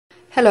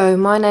Hello,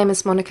 my name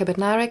is Monica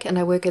Bednarek and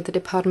I work at the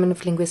Department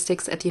of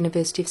Linguistics at the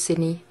University of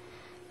Sydney.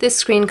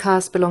 This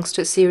screencast belongs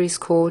to a series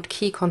called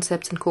Key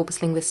Concepts in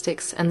Corpus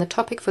Linguistics, and the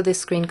topic for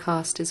this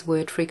screencast is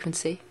word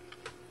frequency.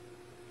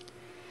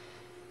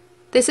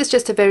 This is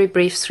just a very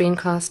brief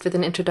screencast with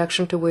an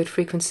introduction to word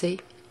frequency.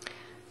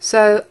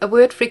 So, a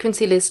word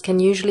frequency list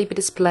can usually be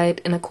displayed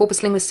in a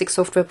Corpus Linguistics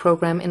software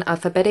program in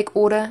alphabetic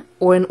order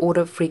or in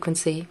order of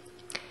frequency.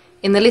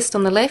 In the list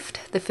on the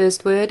left, the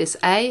first word is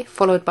A,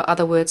 followed by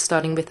other words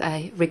starting with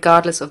A,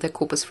 regardless of their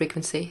corpus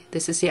frequency.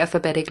 This is the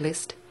alphabetic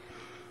list.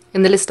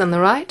 In the list on the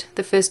right,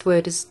 the first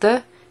word is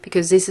the,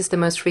 because this is the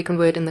most frequent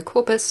word in the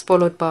corpus,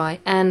 followed by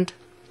and,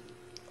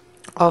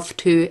 of,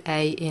 to,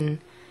 a, in,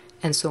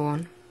 and so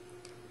on.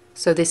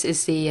 So this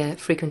is the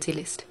frequency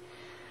list,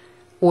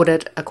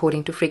 ordered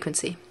according to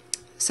frequency.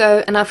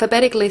 So an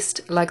alphabetic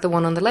list like the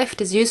one on the left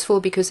is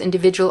useful because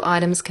individual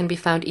items can be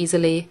found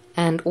easily,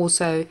 and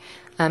also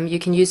you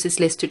can use this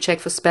list to check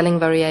for spelling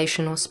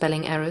variation or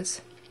spelling errors.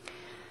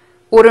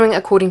 Ordering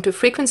according to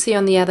frequency,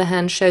 on the other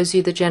hand, shows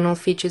you the general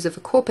features of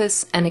a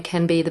corpus, and it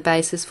can be the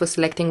basis for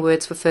selecting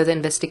words for further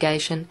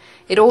investigation.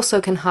 It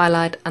also can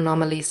highlight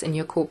anomalies in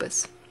your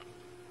corpus.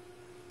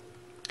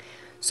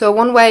 So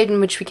one way in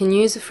which we can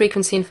use the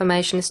frequency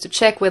information is to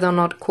check whether or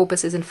not a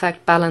corpus is in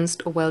fact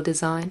balanced or well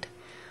designed.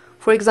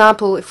 For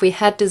example, if we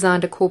had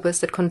designed a corpus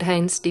that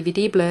contains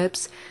DVD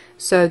blurbs,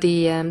 so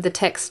the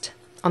text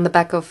on the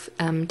back of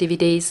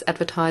DVDs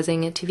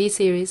advertising a TV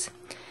series,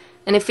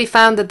 and if we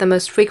found that the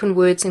most frequent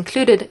words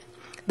included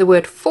the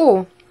word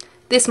for,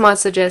 this might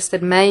suggest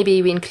that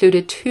maybe we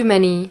included too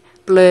many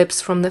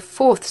blurbs from the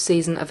fourth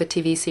season of a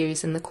TV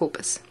series in the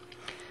corpus.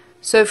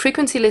 So a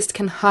frequency list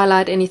can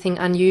highlight anything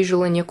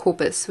unusual in your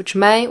corpus, which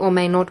may or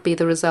may not be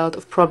the result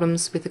of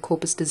problems with the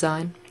corpus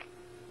design.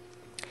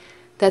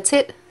 That's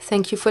it.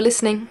 Thank you for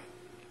listening.